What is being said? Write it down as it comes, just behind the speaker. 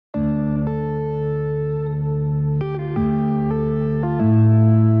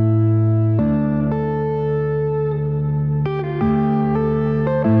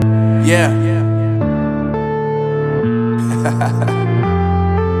Yeah.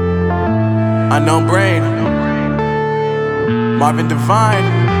 Unknown Brain, Marvin Divine.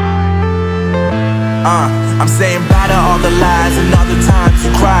 I'm saying bye to all the lies and all the times you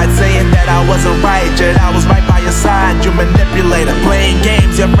cried, saying that I wasn't right, yet I was right by your side. You manipulator, playing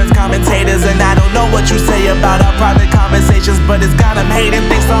games, your friends commentators, and I don't know what you say about our private conversations, but it's got them hating.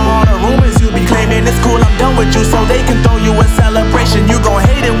 Thanks to all the rumors you be claiming. It's cool, I'm done with you, so they can throw you a celebration. You gon'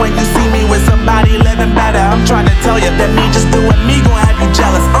 hate it when you see me with somebody living better. I'm trying to tell you that me just doing me gon' have you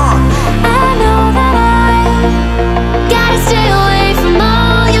jealous. I know that I gotta stay away from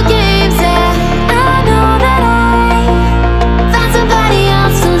all your games, yeah. I know that I found somebody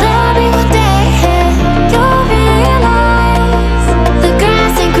else to love me one day, yeah. You'll realize the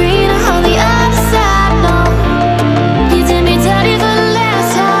grass ain't greener on the other side, no. You did me dirty for the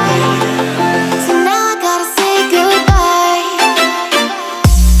last time, so now I gotta say goodbye.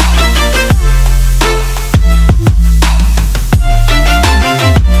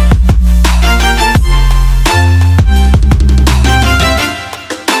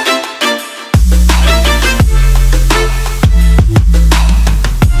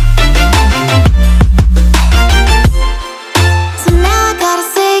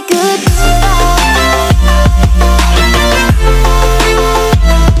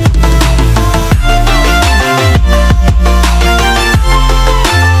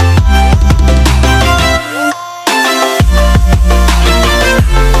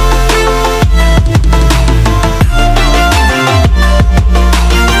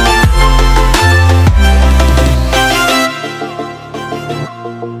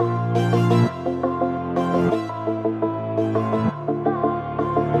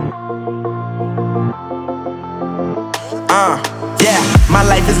 Yeah, my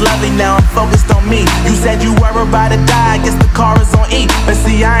life is lovely now, I'm focused on me. You said you were about to die, I guess the car is on E. But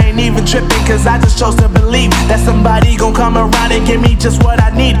see, I ain't even tripping, cause I just chose to believe that somebody gon' come around and give me just what I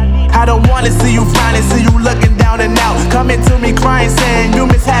need. I don't wanna see you finding, see you looking down and out, coming to me crying, saying you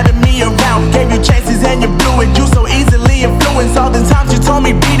miss having me around. Gave you chances and you blew it, you so easily influenced. All the times you told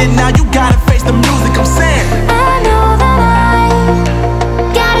me beat it, now you gotta